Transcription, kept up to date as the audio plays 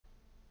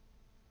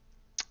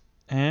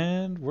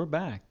we're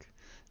back.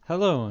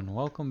 Hello and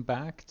welcome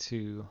back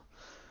to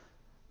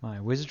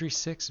my Wizardry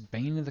 6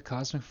 Bane of the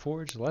Cosmic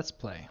Forge Let's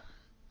Play.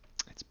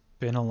 It's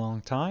been a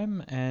long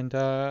time, and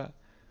the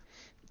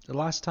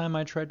last time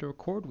I tried to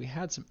record we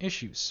had some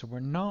issues, so we're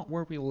not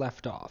where we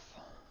left off.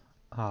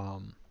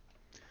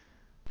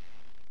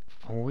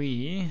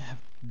 We have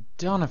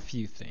done a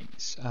few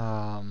things.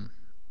 I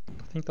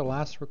think the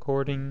last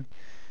recording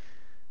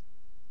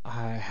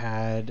I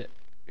had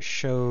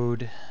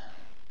showed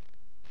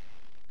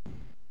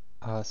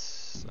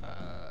us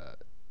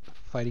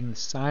fighting the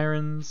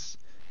sirens,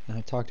 and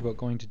I talked about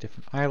going to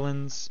different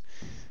islands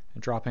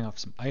and dropping off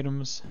some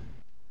items.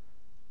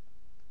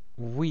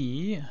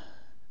 We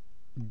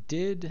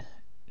did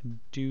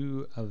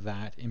do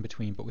that in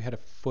between, but we had a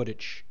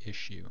footage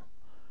issue.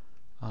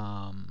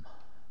 Swag,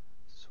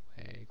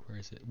 where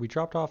is it? We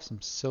dropped off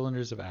some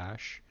cylinders of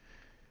ash,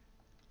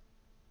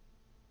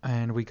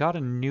 and we got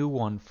a new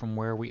one from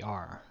where we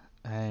are,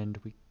 and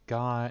we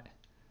got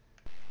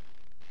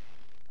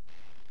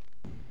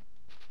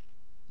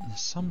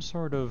some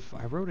sort of,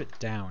 I wrote it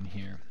down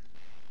here,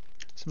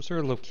 some sort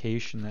of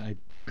location that I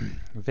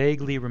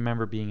vaguely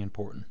remember being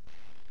important.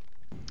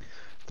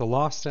 The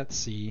Lost at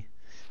Sea,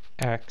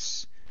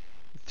 X,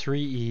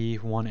 3E,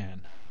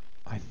 1N.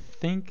 I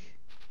think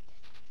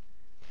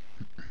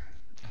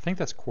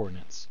that's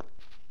coordinates.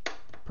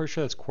 Pretty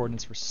sure that's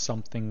coordinates for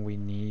something we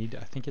need.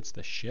 I think it's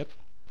the ship.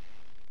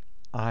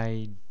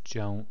 I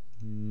don't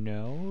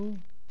know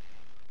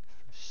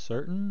for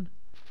certain.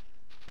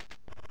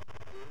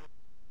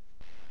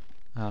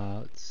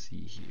 Let's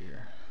see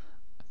here.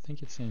 I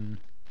think it's in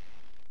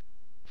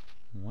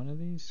one of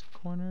these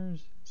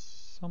corners.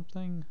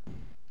 Something.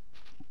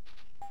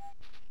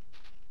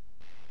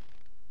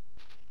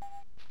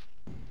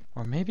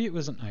 Or maybe it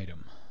was an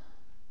item.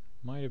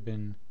 Might have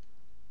been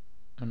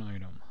an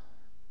item.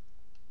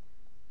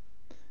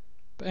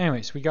 But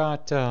anyways, we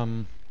got,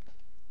 like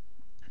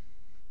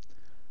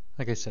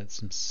I said,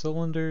 some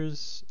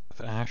cylinders of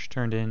ash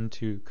turned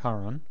into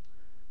Charon.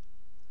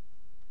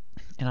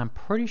 And I'm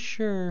pretty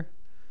sure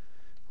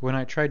when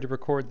I tried to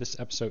record this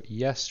episode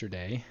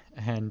yesterday,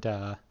 and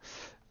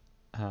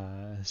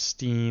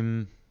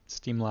Steam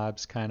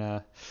Labs kind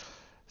of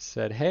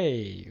said,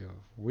 hey,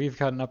 we've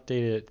got an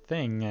updated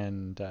thing,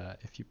 and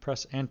if you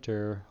press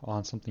enter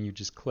on something you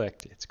just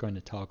clicked, it's going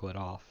to toggle it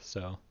off.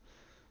 So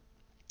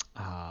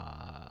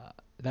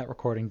that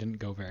recording didn't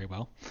go very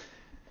well.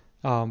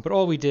 But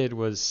all we did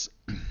was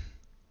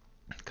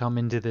come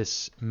into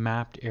this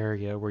mapped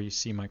area where you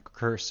see my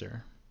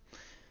cursor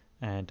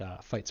and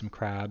fight some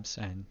crabs,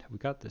 and we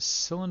got this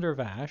cylinder of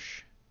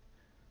ash.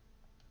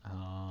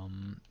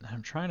 I'm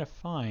trying to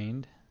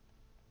find...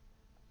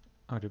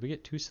 Oh, did we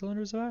get 2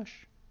 cylinders of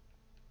ash?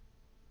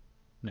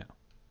 No.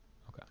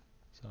 Okay.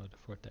 So, the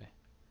Forte.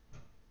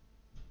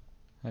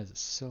 There's a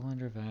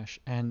cylinder of ash,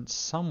 and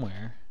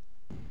somewhere,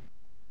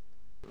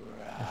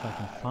 if I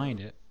can find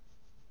it,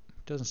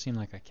 doesn't seem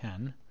like I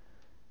can.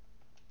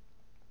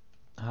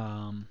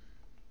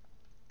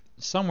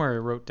 Somewhere I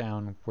wrote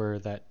down where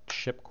that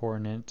ship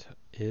coordinate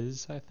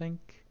is, I think.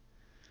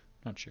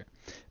 Not sure.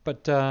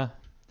 But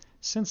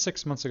since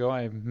 6 months ago,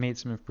 I made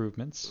some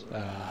improvements.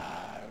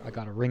 I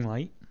got a ring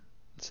light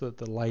so that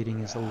the lighting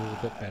is a little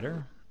bit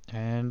better.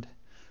 And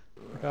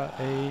I got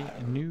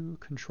a new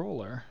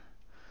controller,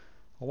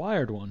 a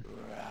wired one,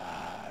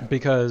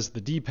 because the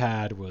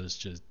D-pad was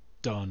just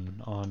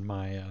done on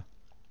my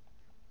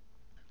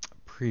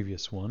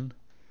previous one.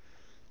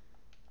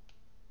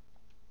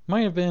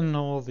 Might have been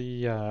all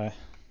the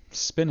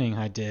spinning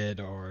I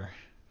did, or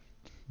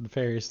the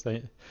various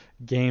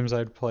games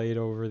I'd played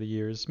over the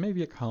years.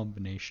 Maybe a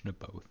combination of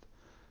both.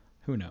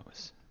 Who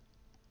knows?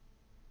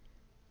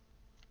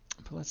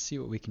 But let's see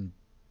what we can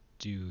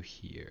do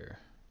here.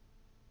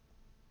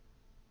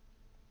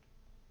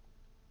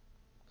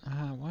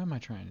 Why am I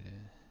trying to...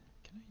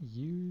 Can I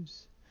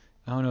use...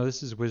 Oh no,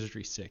 this is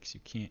Wizardry 6.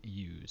 You can't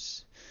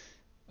use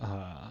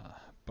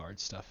bard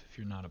stuff if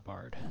you're not a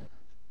bard.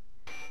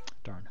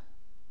 Darn.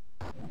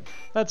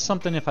 That's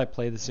something, if I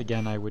play this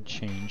again, I would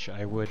change.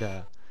 I would,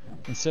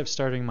 instead of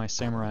starting my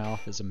samurai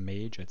off as a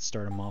mage, I'd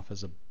start him off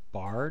as a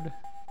bard,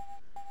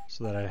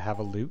 so that I'd have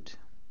a loot.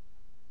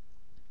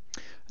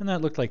 And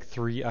that looked like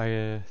 3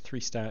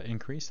 stat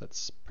increase.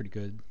 That's pretty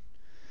good.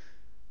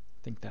 I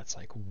think that's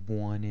like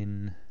 1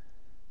 in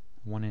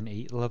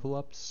 8 level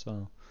ups,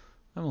 so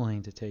I'm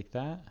willing to take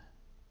that.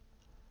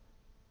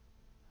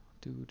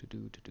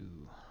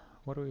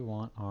 What do we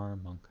want our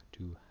monk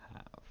to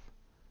have?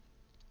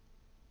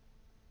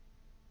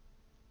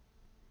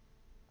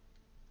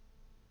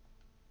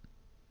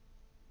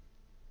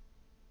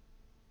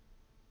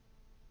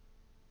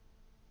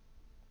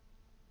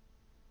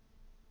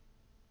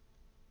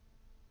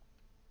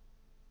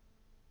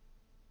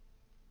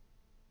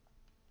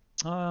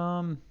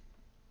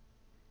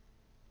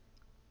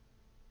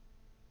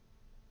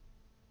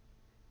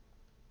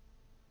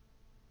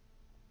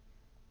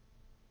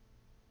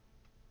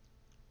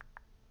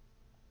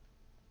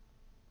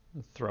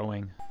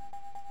 Throwing.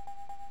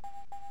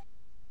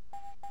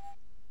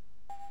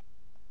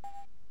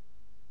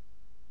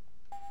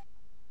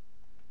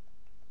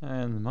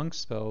 And the monk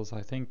spells,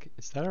 I think,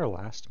 is that our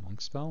last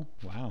monk spell?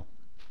 Wow.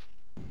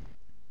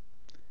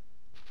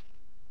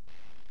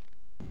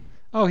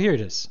 Oh, here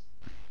it is.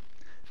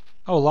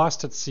 Oh,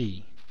 Lost at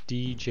Sea.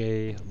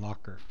 DJ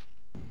Locker.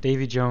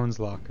 Davy Jones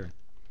Locker.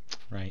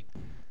 Right.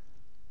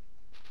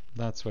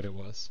 That's what it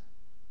was.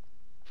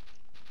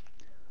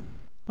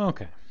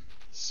 Okay.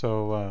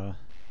 So,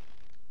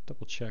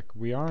 double check.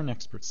 We are an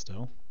expert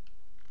still.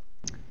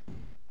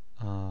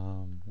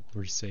 We'll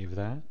resave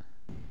that.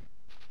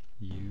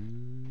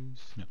 Use...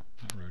 No,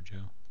 not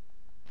Rojo.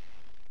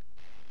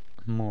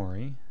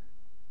 Mori.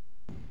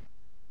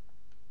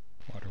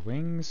 Water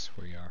Wings.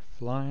 We are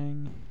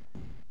flying.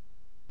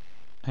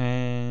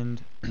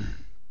 And...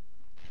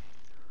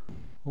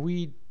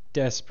 we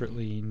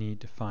desperately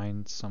need to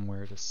find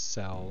somewhere to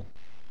sell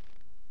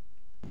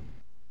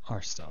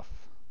our stuff.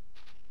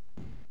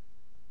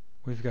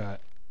 We've got...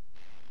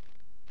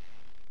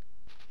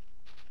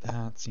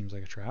 That seems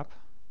like a trap.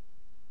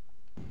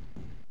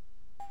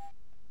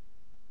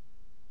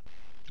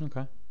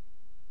 Okay.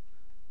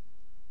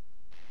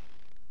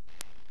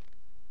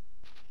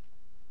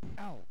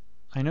 Ow.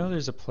 I know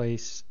there's a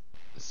place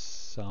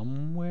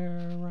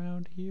somewhere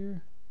around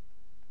here.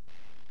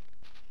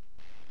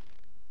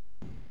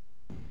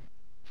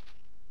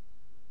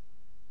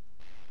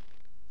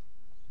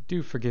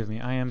 Do forgive me,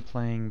 I am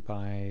playing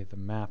by the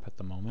map at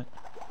the moment.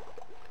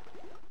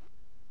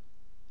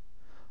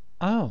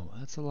 Oh,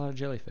 that's a lot of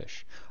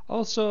jellyfish.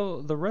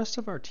 Also, the rest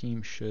of our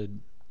team should,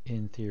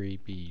 in theory,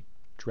 be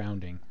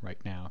drowning right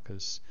now,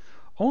 because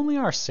only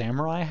our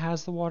samurai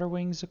has the water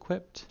wings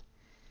equipped.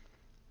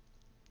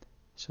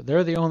 So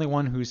they're the only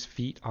one whose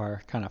feet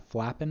are kind of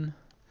flapping.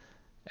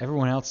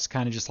 Everyone else is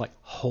kind of just like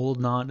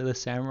holding on to the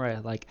samurai,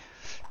 like,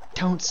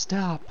 don't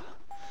stop.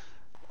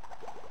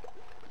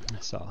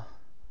 So,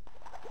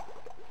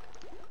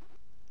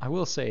 I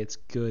will say it's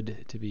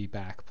good to be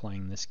back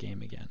playing this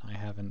game again. I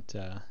haven't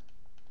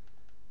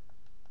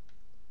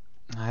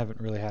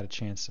really had a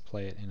chance to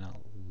play it in a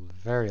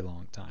very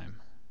long time.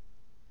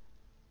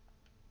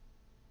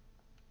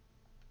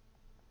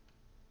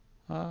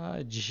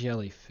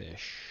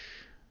 Jellyfish.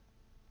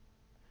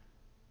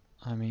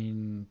 I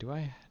mean, do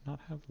I not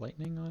have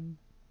lightning on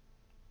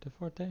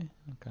Deforte?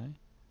 Okay.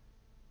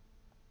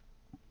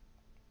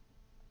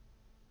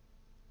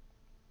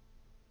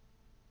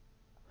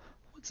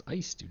 What's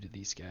ice do to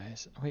these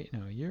guys? Wait,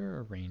 no, you're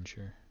a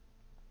ranger.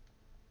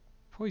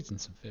 Poison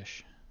some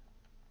fish.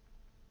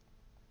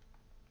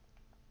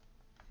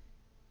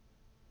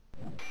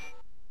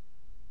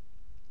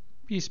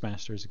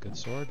 Beastmaster is a good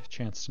sword.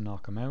 Chance to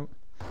knock him out.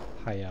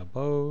 Hiya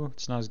bow.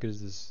 It's not as good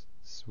as this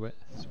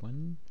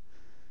Swen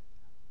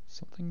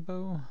something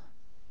bow.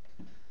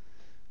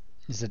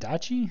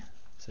 Zadachi?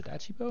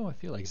 Zadachi bow? I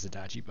feel like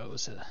Zadachi bow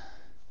is a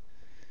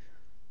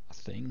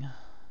thing.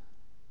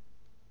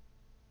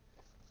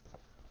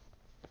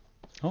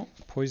 Oh,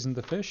 poisoned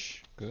the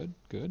fish. Good,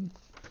 good.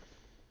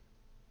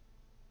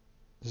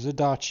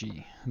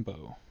 Zadachi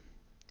bow.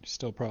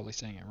 Still probably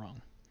saying it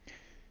wrong.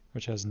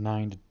 Which has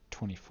 9 to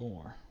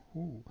 24.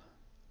 Ooh.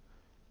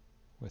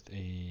 With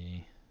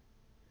a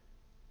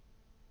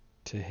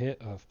to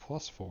hit of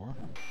 +4.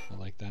 I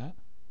like that.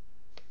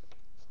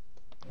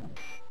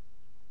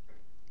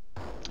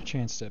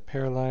 Chance to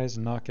paralyze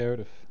and knock out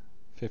of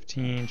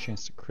 15.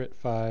 Chance to crit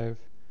 5.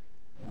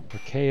 Or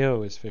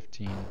KO is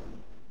 15.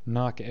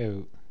 Knock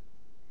out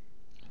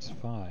is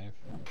 5.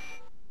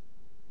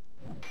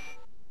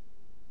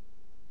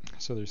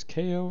 So there's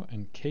KO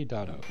and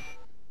K.O.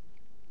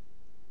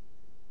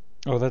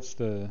 Oh, that's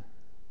the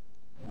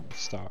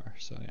star,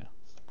 so yeah.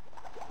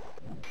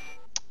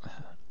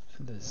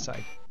 The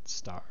side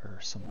star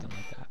or something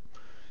like that.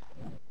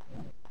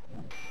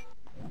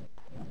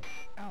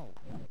 Ow.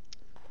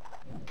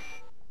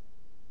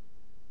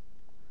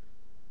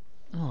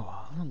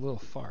 Oh, I'm a little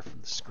far from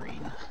the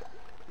screen.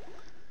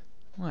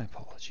 My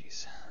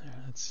apologies.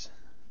 Let's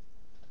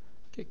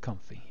get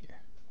comfy here.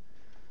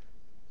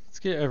 Let's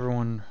get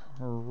everyone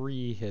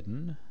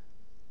re-hidden.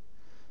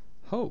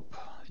 Hope.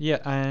 Yeah,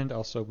 and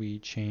also we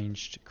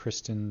changed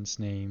Kristen's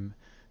name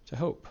to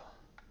Hope.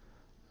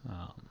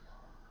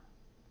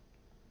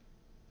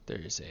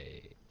 There's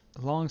a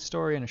long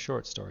story and a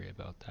short story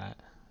about that,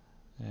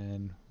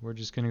 and we're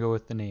just going to go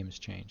with the names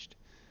changed.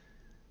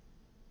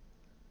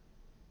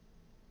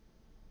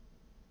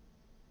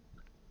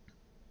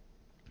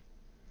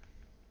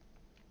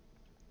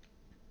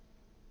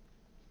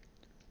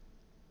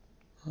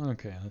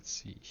 Okay, let's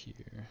see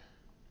here.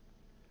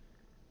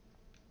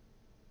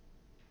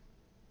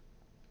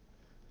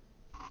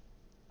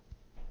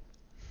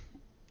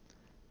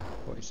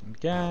 Poison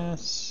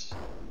gas.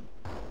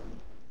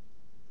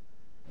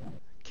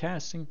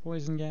 Casting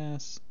poison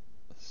gas.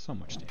 So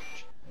much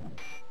damage.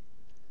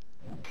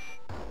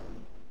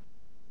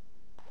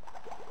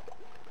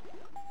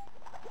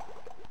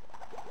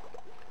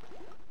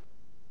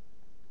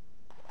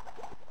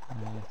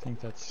 I think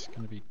that's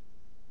going to be,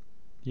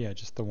 yeah,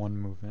 just the one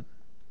movement.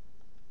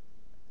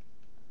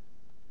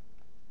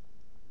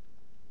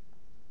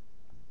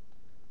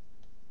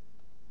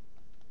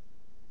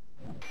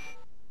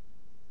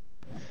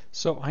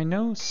 So I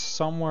know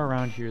somewhere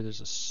around here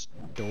there's a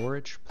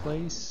storage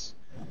place,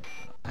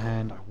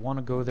 and I want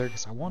to go there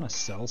because I want to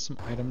sell some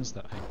items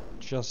that I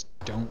just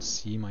don't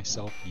see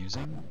myself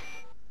using.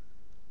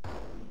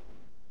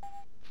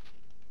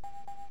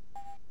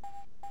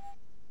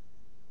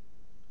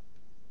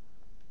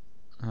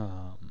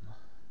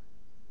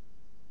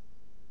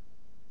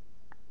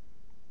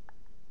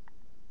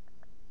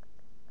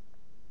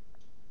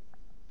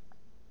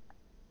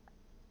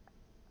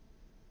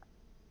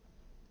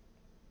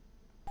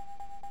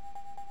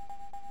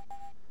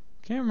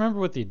 Can't remember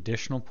what the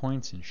additional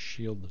points in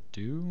shield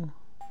do.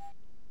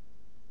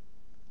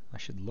 I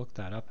should look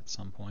that up at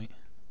some point.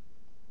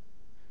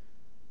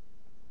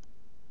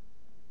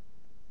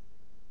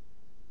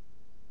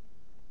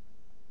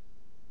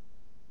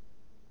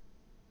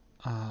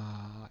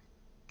 I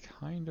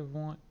kind of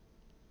want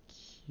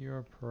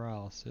cure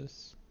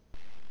paralysis.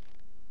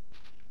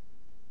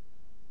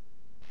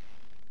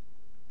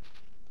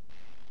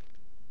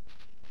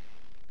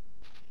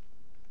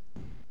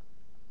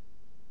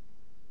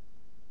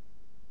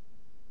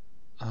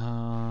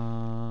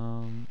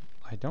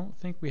 I don't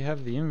think we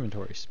have the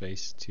inventory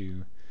space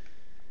to...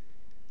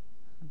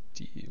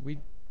 We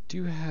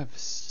do have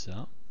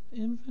some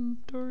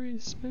inventory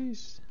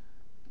space.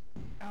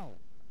 Ow.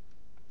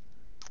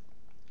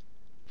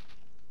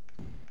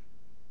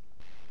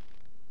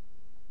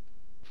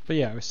 But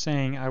yeah, I was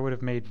saying I would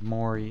have made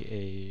Mori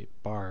a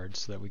bard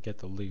so that we get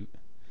the loot.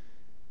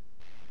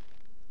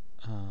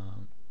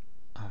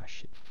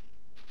 Shit.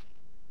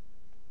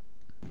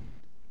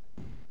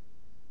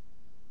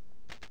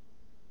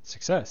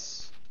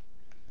 Success.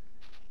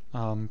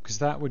 Because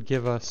that would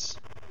give us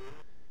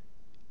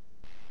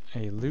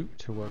a loot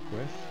to work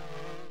with.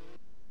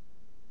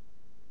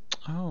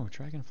 Oh,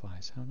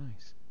 dragonflies, how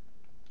nice.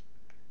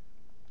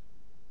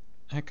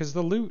 Because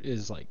the loot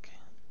is like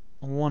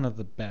one of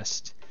the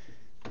best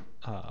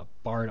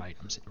bard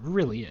items. It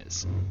really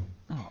is.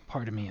 Oh,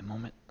 pardon me a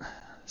moment.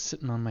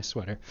 Sitting on my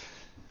sweater.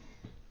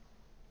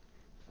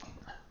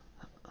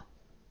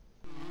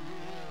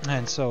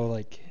 And so,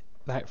 like,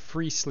 that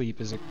free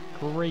sleep is a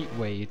great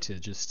way to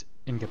just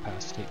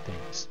incapacitate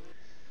things.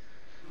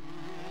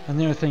 And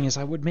the other thing is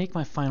I would make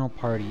my final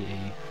party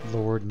a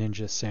Lord,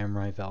 Ninja,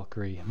 Samurai,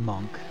 Valkyrie,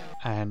 Monk,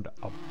 and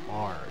a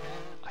Bard.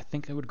 I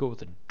think I would go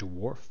with a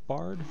Dwarf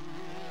Bard.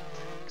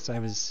 Because I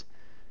was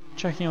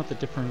checking out the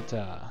different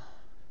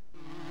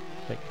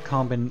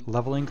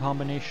leveling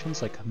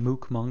combinations. Like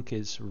Mook Monk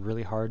is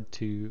really hard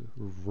to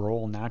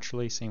roll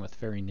naturally, same with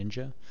Fairy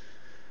Ninja.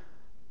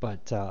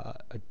 But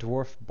a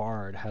Dwarf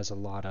Bard has a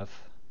lot of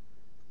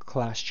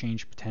class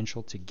change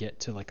potential to get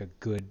to like a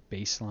good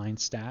baseline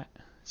stat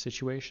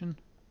situation.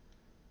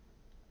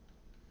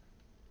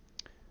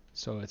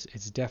 So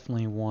it's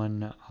definitely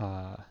one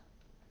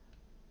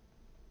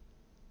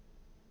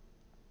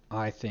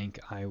I think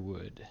I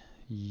would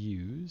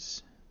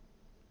use.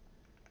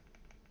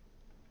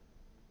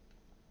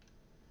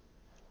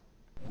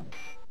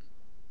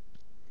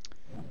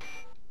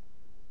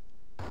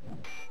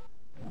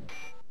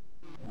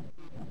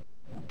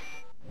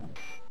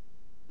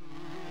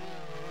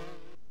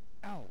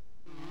 Ow.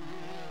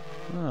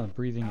 Oh,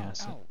 breathing Ow,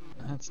 acid. ow.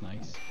 That's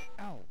nice.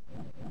 Ow.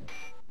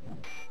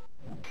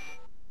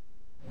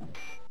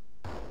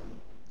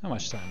 How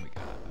much time we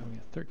got? Oh, we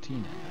got 13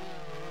 in.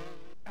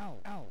 Ow.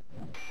 Ow.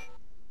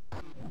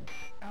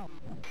 Ow.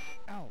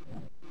 Ow.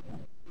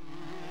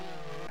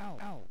 Ow.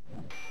 Ow.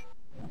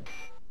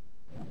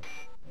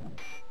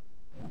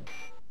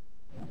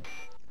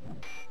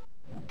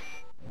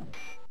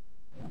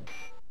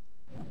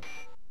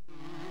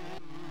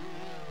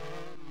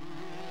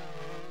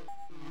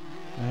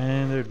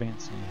 And they're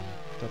advancing.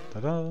 Da, da,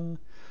 da.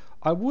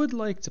 I would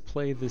like to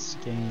play this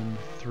game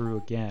through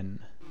again,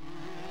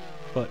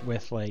 but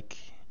with like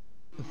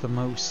the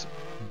most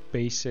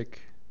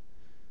basic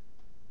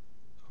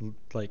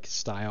like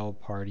style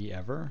party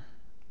ever.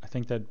 I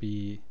think it'd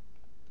be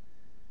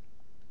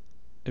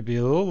a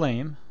little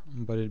lame,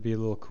 but it'd be a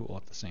little cool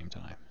at the same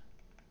time.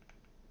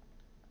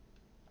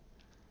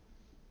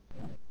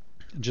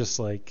 Just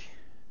like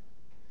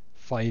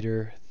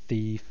fighter,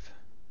 thief,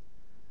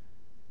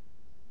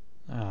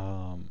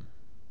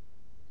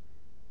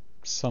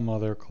 some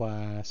other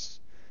class,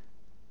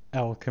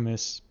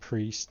 alchemist,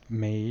 priest,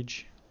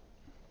 mage.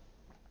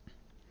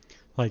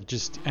 Like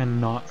just, and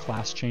not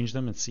class change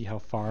them and see how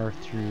far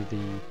through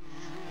the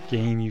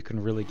game you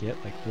can really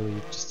get, like really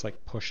just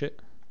like push it.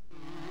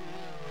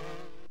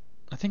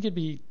 I think it'd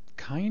be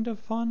kind of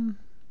fun,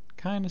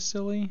 kind of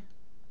silly.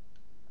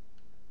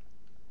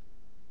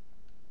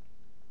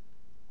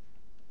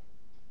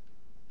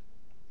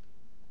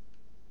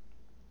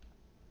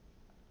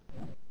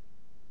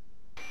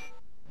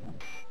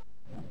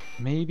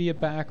 Maybe a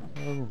back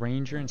row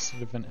ranger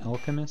instead of an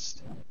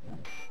alchemist.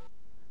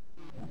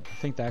 I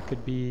think that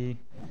could be...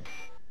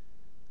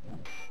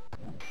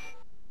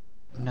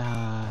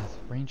 Nah,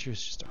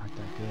 rangers just aren't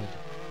that good.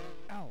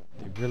 Ow.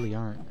 They really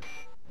aren't.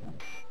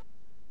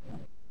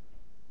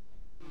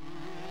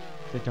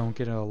 They don't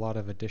get a lot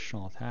of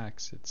additional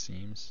attacks, it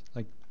seems.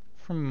 Like,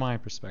 from my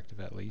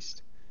perspective at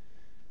least.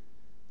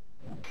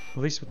 At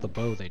least with the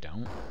bow they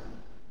don't.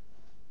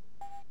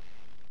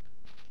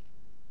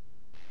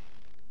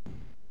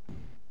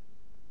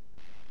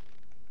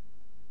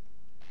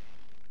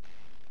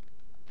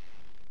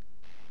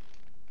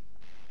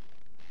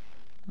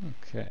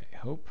 Okay,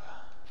 hope.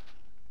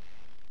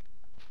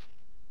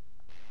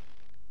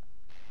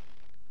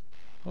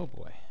 Oh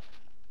boy.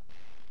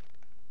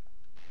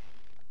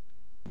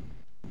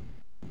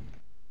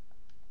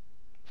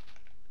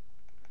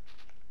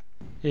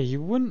 Yeah,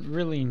 you wouldn't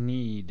really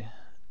need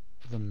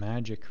the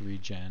magic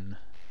regen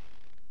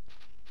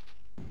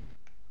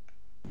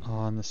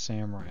on the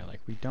samurai.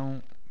 Like, we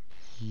don't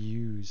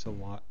use a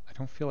lot. I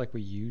don't feel like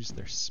we use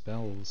their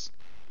spells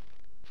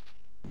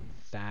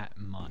that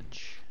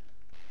much.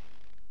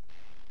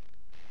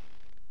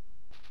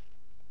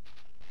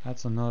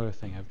 That's another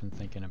thing I've been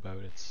thinking about.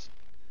 It's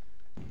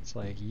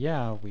like,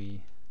 yeah, we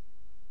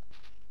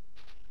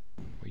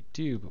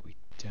do, but we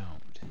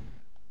don't.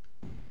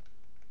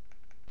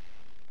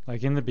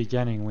 Like in the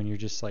beginning when you're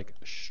just like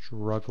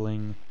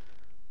struggling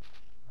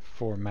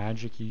for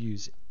magic, you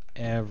use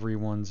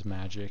everyone's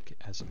magic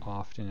as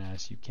often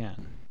as you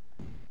can.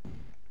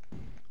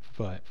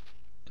 But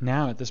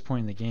now at this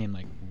point in the game,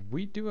 like,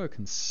 we do a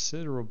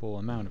considerable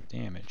amount of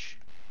damage.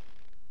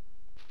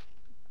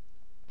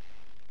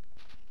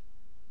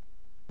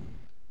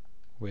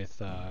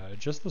 With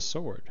just the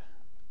sword.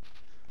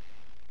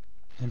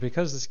 And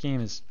because this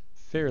game is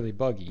fairly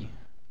buggy,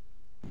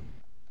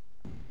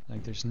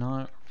 like, there's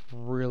not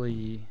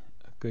really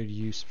a good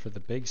use for the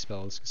big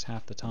spells, because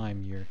half the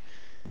time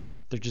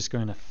they're just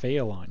going to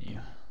fail on you.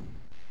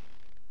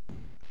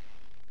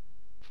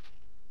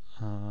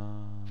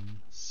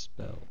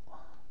 Spell.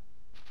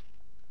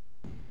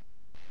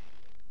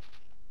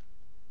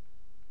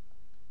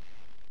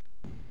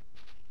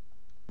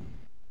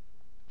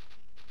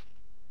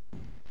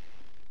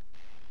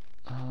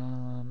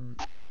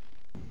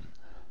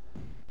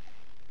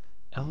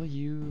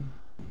 LU.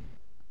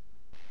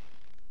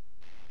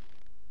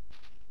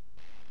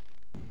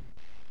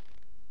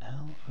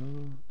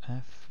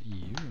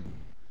 LOFU.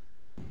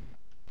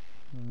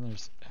 And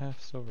there's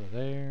F's over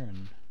there,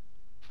 and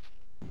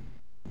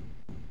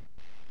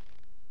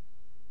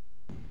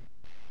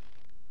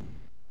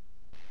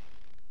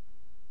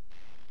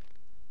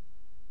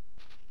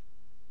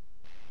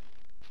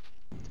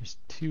there's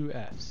two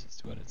F's,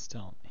 is what it's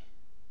telling me.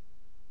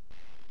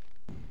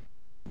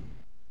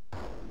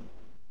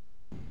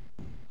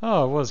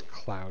 Oh, it was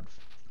cloud.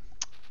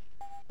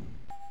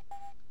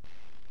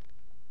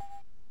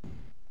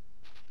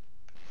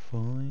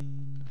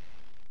 Fine.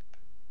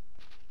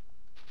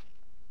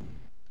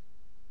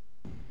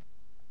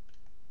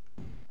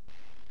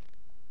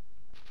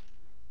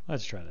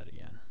 Let's try that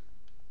again.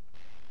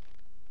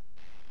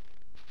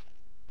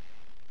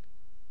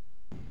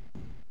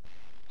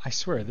 I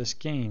swear, this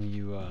game,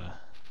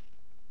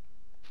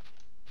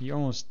 you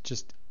almost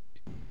just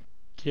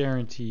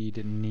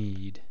guaranteed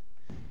need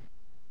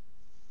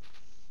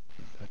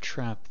a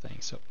trap thing.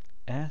 So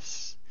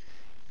S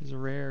is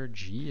rare,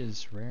 G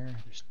is rare.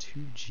 There's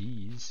two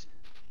G's.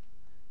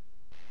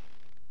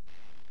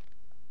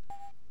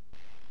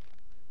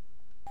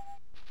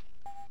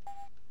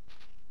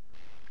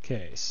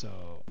 Okay,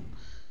 so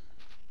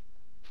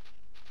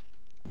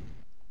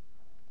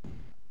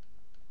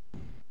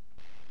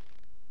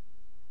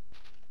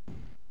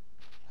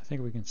I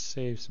think we can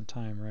save some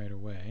time right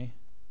away.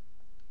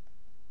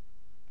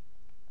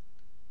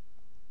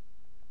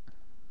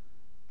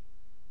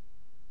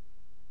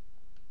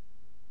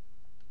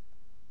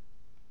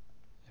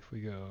 If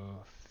we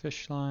go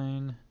fish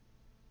line,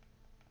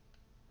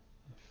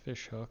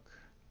 fish hook,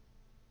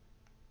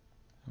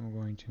 and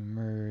we're going to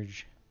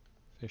merge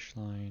fish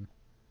line,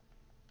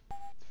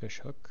 fish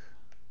hook.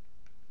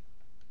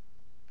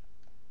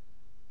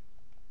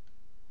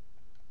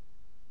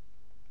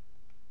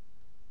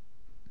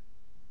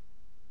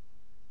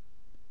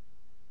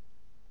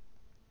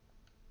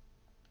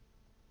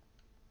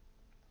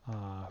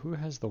 Who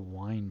has the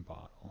wine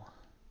bottle?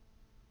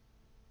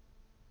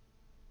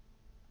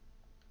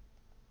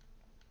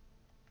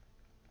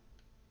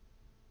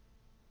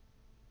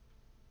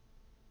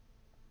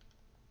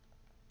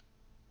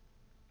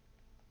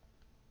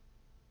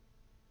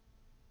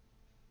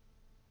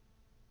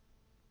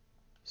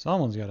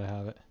 Someone's got to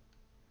have it.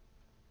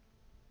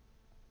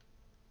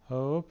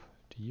 Hope,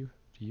 do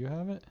you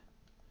have it?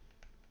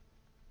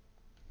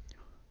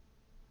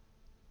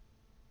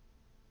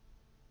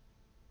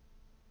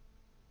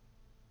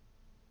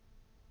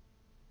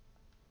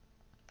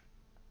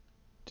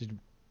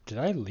 Did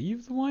I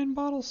leave the wine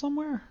bottle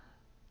somewhere?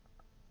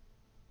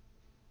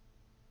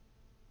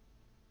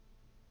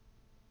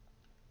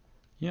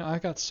 You know, I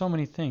got so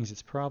many things,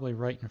 it's probably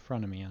right in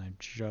front of me and I'm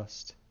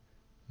just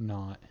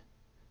not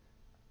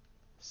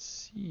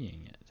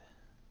seeing it.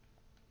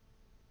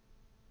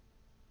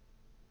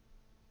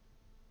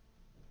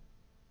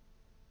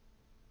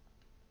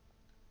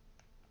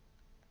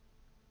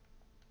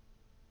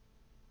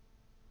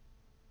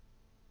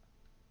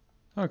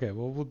 Okay,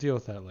 well, we'll deal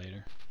with that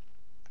later.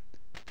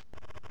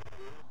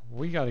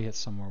 We gotta get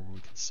somewhere where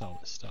we can sell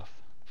this stuff.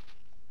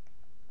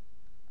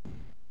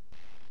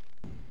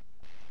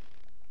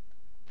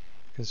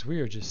 Because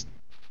we just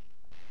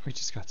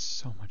got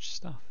so much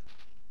stuff.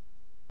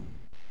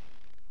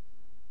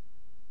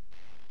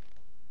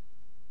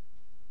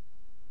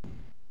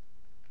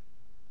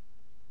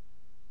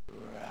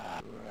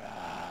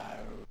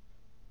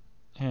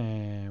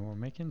 And we're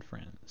making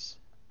friends.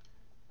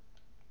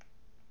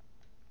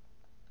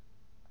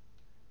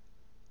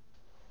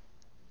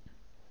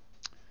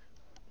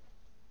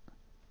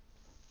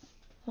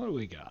 What do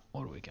we got?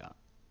 What do we got?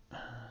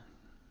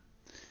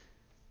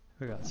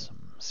 We got some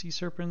sea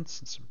serpents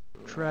and some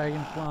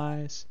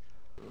dragonflies.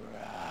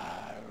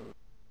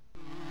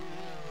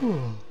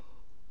 Ooh.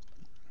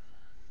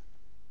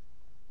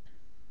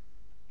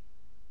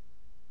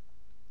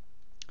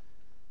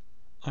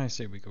 I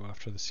say we go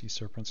after the sea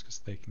serpents because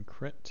they can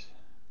crit.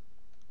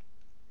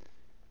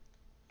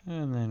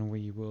 And then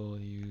we will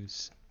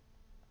use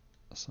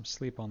some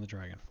sleep on the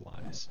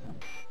dragonflies.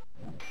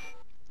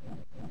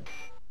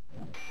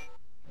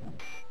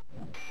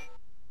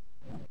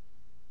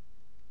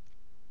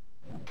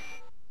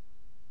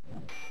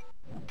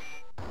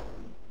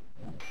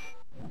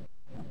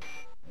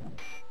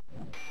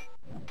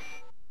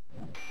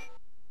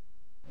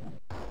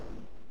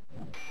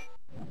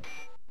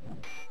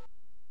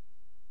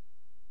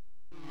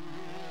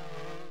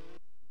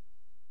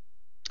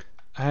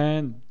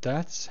 And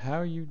that's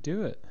how you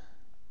do it.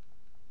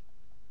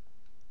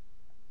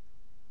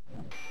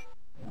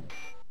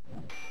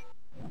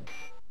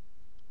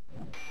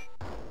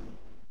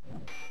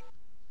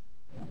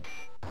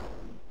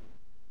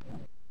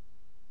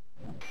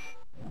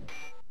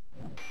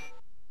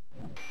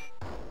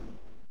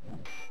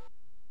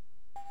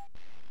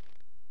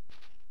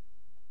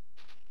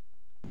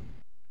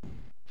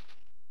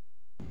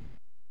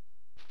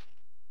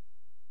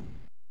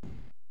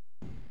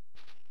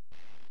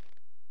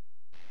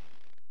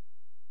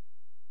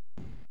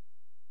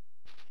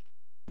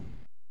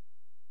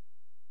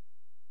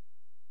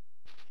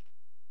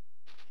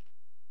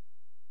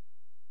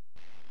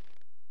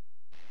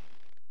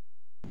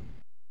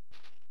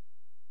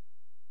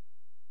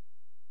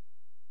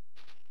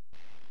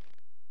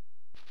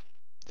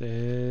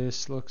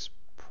 This looks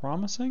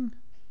promising.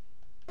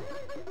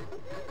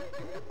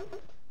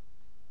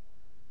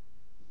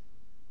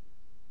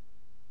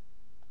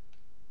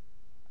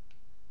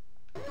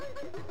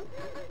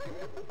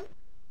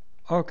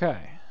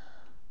 Okay.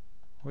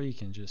 We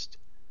can just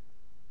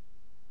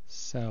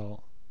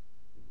sell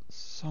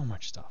so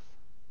much stuff.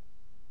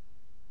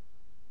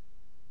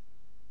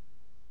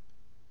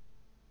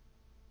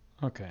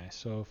 Okay,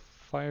 so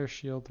fire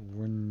shield,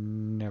 we're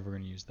never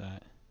going to use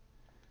that.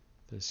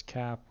 This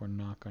cap, we're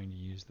not going to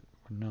use.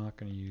 We're not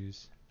going to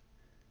use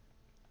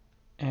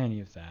any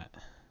of that.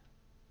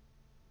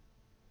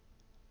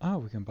 Oh,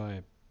 we can buy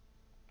a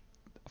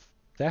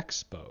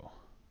dex bow.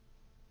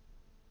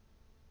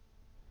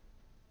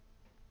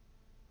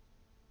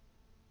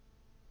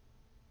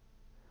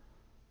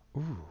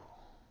 Ooh.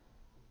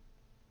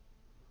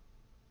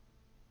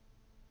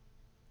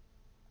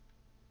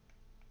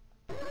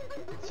 I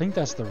think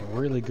that's the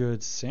really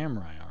good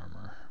samurai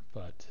armor,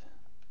 but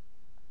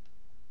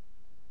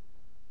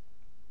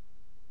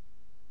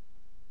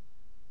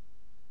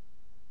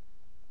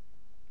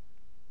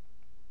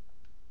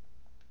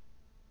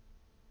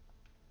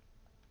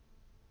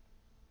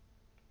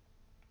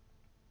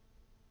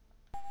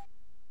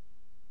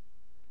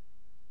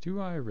do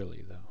I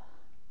really though?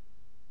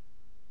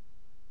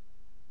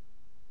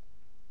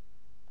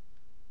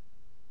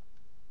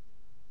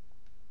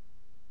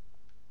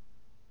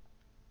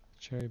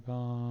 Cherry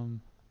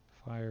bomb,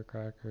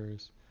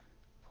 firecrackers,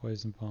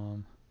 poison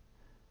bomb.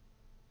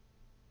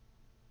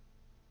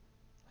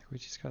 Like we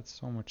just got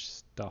so much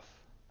stuff.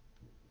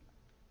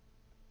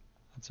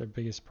 That's our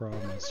biggest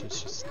problem. It's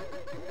just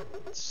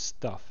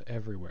stuff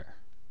everywhere.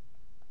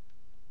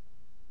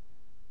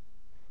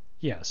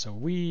 Yeah, so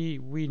we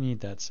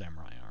need that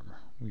samurai armor.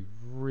 We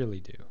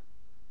really do.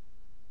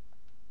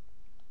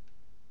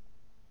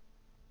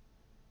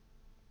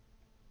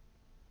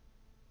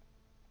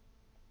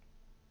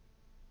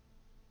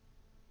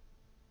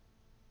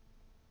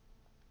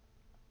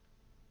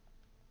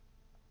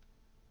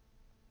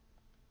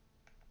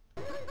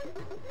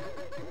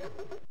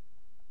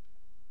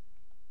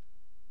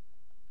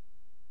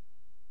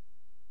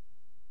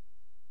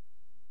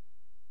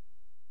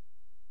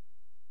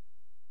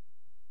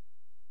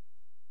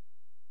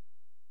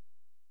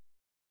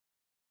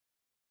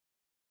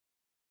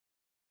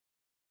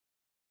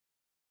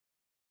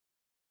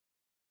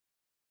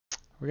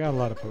 We got a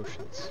lot of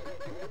potions.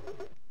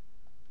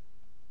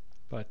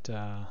 But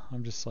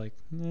I'm just like,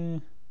 nah,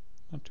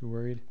 not too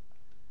worried.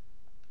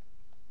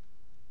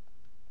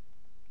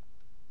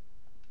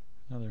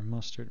 Another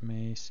mustard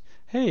mace.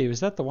 Hey, was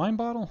that the wine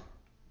bottle?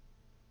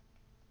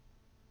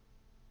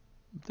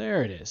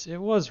 There it is. It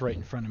was right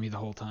in front of me the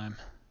whole time.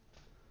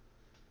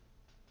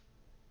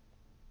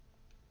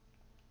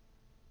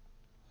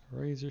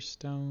 Razor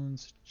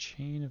stones,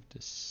 chain of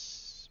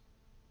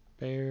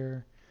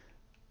despair,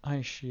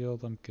 ice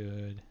shield, I'm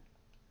good.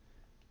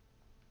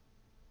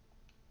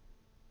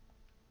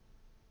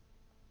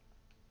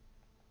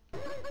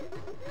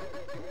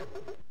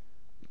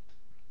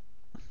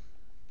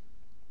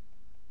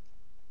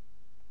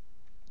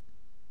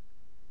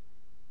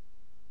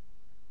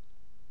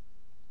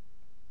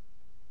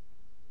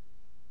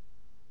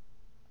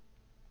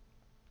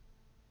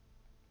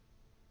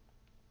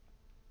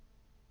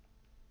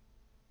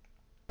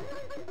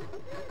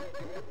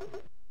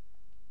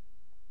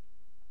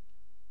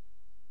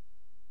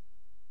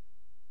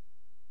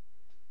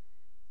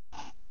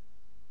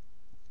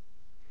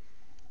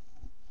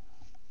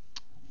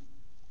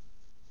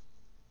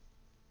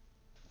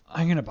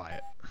 I'm gonna buy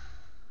it.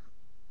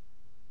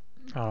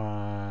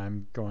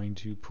 I'm going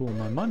to pool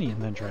my money and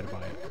then try to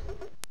buy it.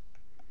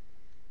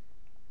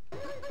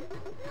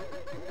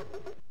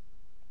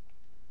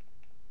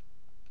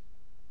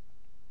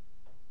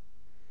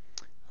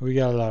 We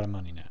got a lot of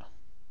money now.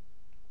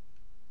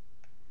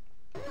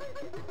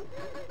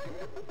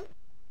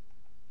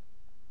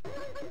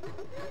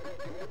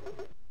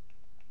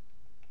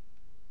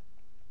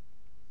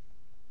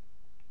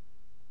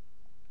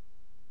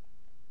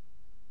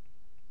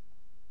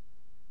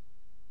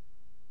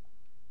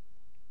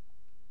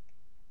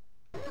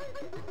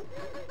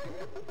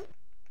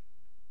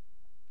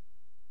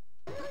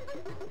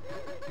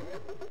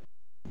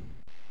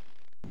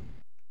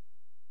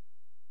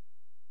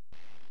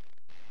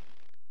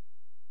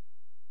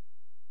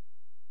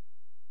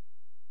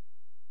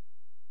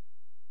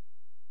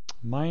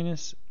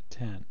 Minus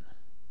 10.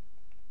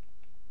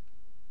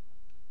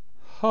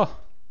 Huh.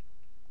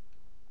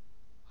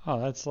 Oh,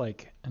 that's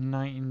like a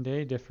night and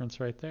day difference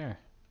right there.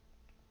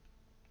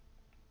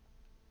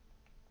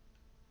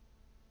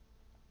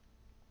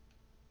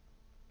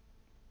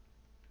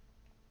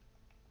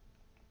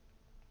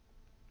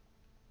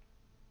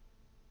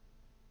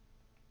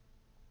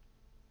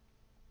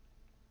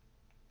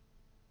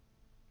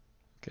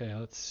 Okay,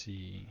 let's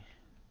see.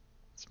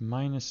 It's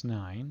minus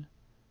 9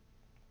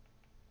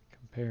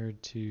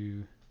 compared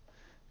to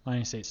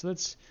minus 8. So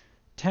that's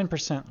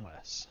 10%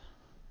 less.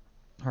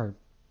 Or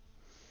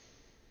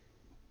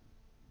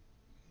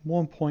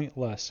 1 point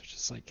less, which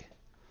is like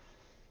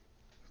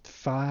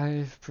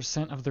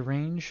 5% of the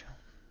range.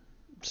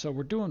 So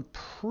we're doing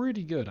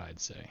pretty good,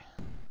 I'd say.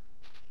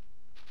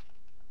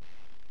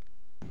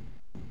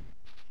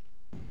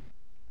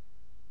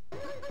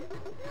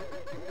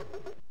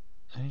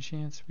 Any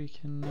chance we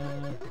can...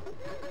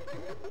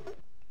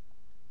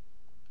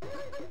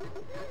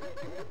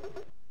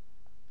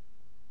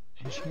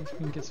 Any chance we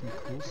can get some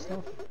cool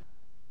stuff?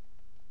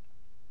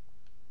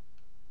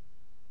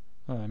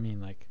 Oh, I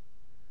mean, like...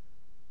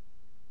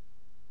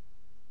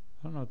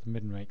 I don't know what the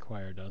Midnight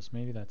Choir does.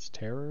 Maybe that's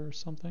terror or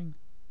something?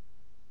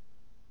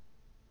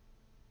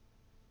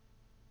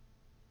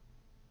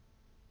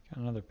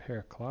 Got another pair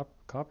of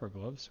copper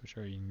gloves, which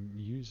are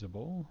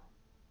usable.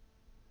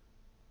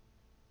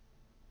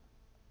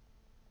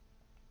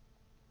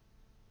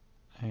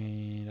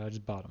 And I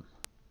just bought them.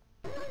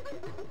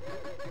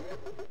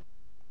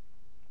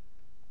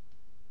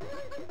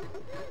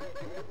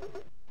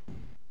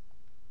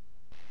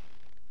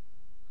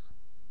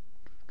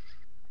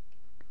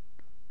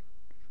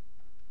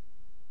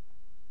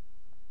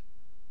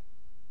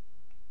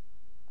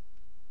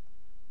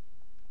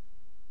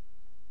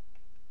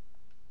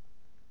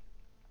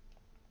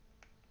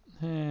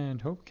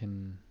 And Hope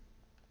can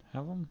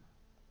have them,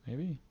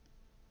 maybe?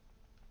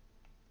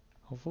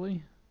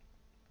 Hopefully?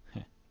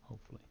 Heh,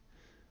 hopefully.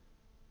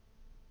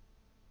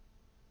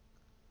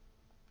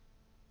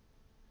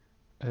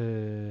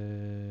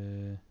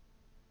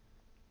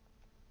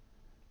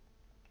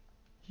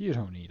 You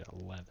don't need a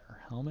leather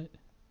helmet.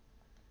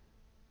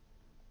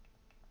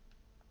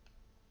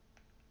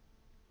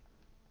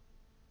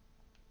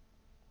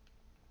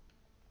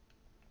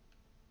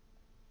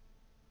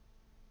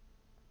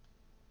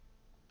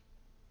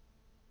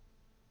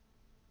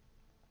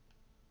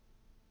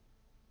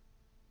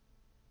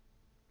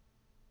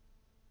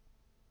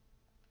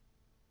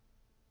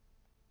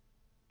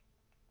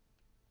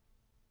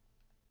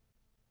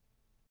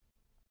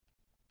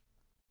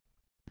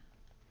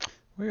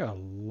 We got a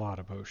lot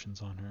of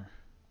potions on her.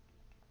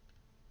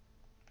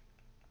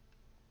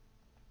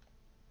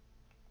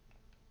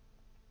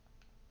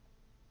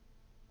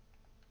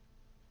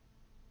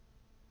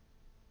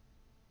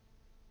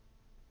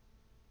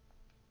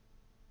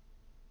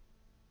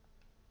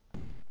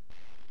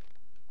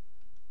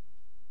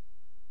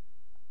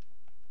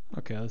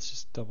 Okay, let's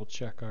just double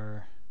check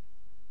our...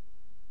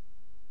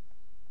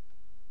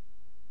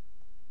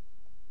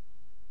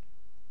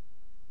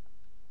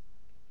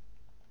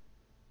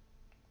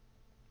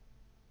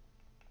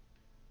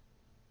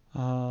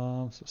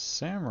 So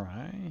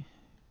Samurai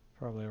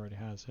probably already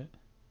has it.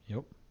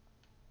 Yep.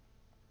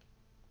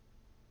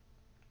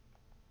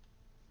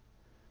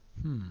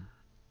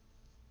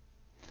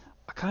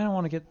 I kind of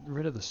want to get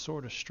rid of the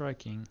Sword of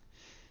Striking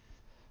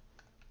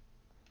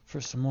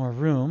for some more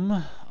room.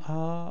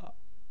 I'm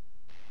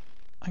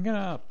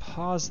gonna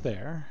pause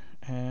there,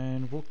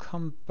 and we'll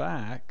come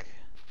back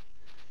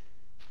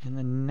in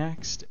the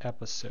next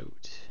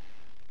episode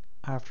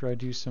after I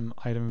do some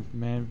item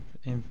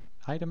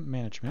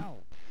management. Ow.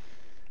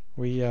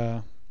 We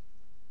at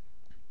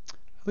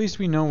least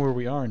we know where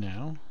we are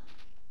now.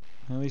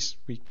 At least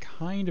we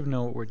kind of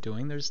know what we're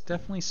doing. There's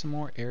definitely some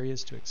more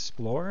areas to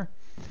explore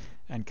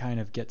and kind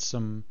of get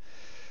some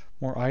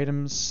more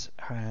items,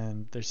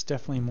 and there's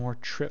definitely more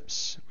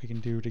trips we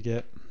can do to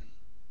get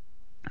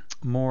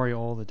more of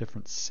all the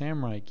different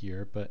samurai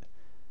gear, but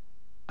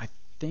I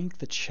think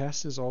the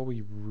chest is all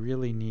we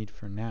really need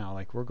for now.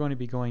 Like, we're going to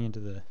be going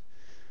into the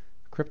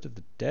Crypt of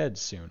the Dead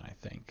soon, I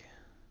think.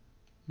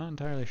 Not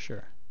entirely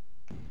sure.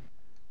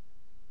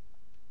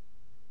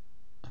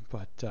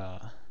 But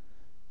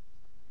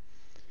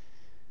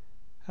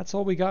that's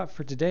all we got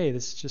for today.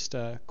 This is just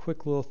a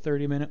quick little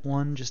 30-minute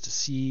one just to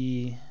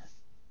see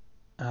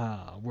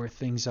where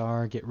things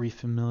are, get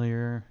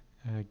refamiliar,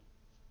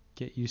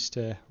 get used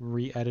to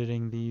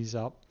re-editing these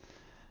up,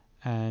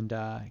 and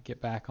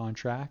get back on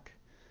track.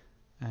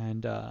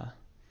 And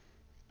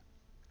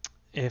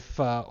if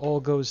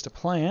all goes to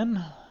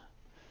plan,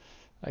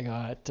 I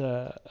got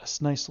a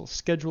nice little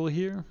schedule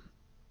here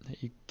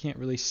that you can't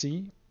really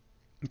see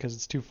because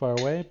it's too far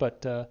away,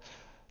 but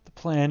the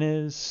plan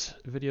is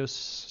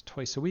videos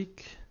twice a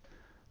week,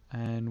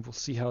 and we'll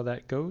see how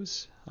that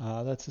goes.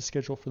 That's the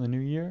schedule for the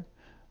new year.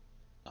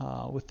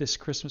 With this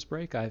Christmas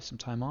break, I have some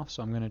time off,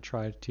 so I'm going to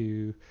try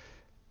to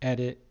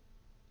edit,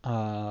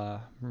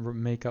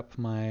 make up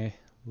my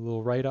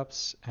little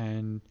write-ups,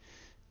 and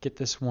get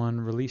this one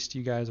released to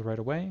you guys right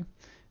away,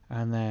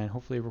 and then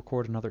hopefully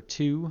record another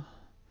 2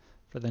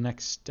 for the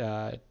next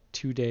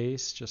 2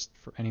 days, just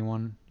for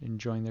anyone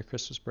enjoying their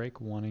Christmas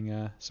break,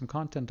 wanting some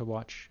content to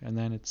watch, and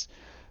then it's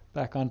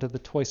back onto the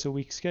twice a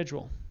week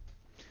schedule.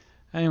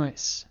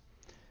 Anyways,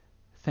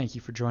 thank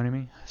you for joining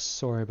me.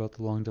 Sorry about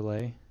the long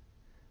delay.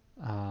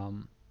 I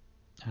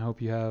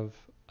hope you have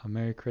a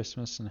Merry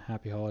Christmas and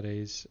Happy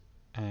Holidays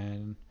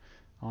and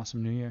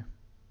awesome New Year.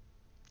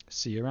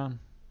 See you around.